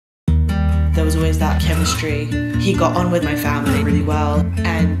There was always that chemistry. He got on with my family really well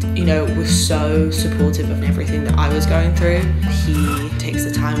and, you know, was so supportive of everything that I was going through. He takes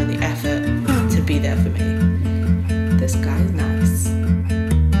the time and the effort to be there for me. This guy is nice.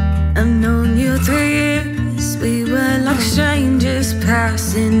 I've known you 3 years, we were like strangers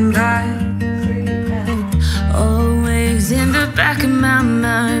passing by. Always in the back of my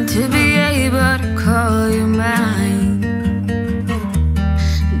mind to be able to call you mine.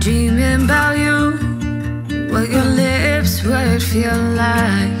 Dreaming about you, what your lips would feel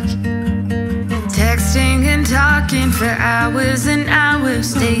like. Texting and talking for hours and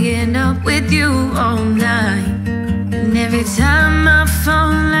hours, staying up with you all night. And every time my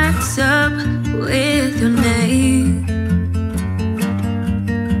phone lights up with your name,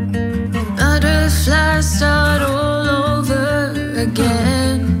 butterflies start all over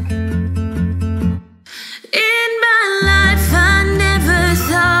again. In my life I never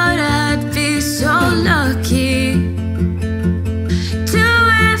thought I'd be so lucky to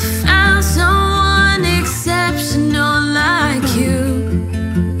have found someone exceptional like you.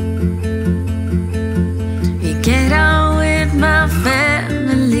 You get on with my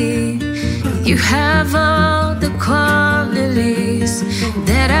family, you have all the qualities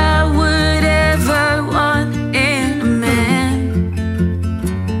that I would ever want in a man.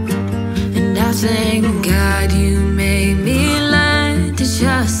 And I thank God you made me learn to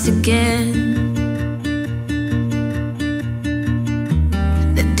trust again.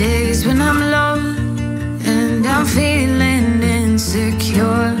 The days when I'm low and I'm feeling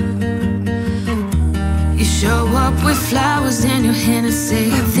insecure, you show up with flowers in your hand and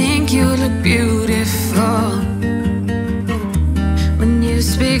say, I think you look beautiful. When you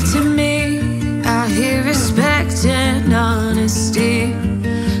speak to me, I hear respect and honesty.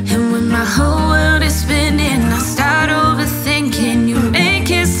 And when my whole world is spinning, I start overthinking. You make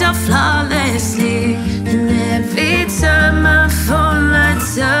yourself flawlessly. And every time my phone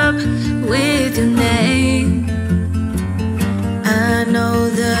lights up with your name, I know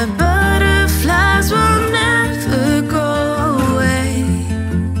the butterflies will never go away.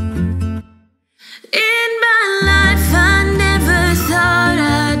 In my life I never thought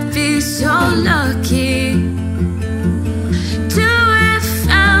I'd be so lucky to have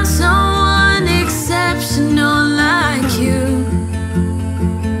found someone exceptional like you.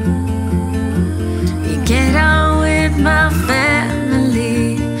 You get on with my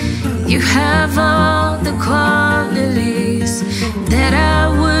family, you have all the qualities that I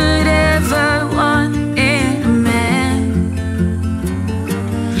would ever want in a man.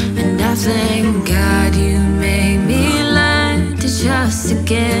 And I thank God you made me learn to trust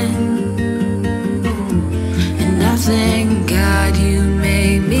again. And I thank God you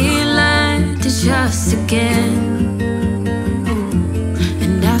made me learn to trust again.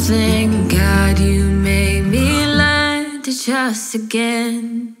 And I thank God you made me learn to trust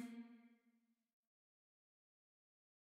again.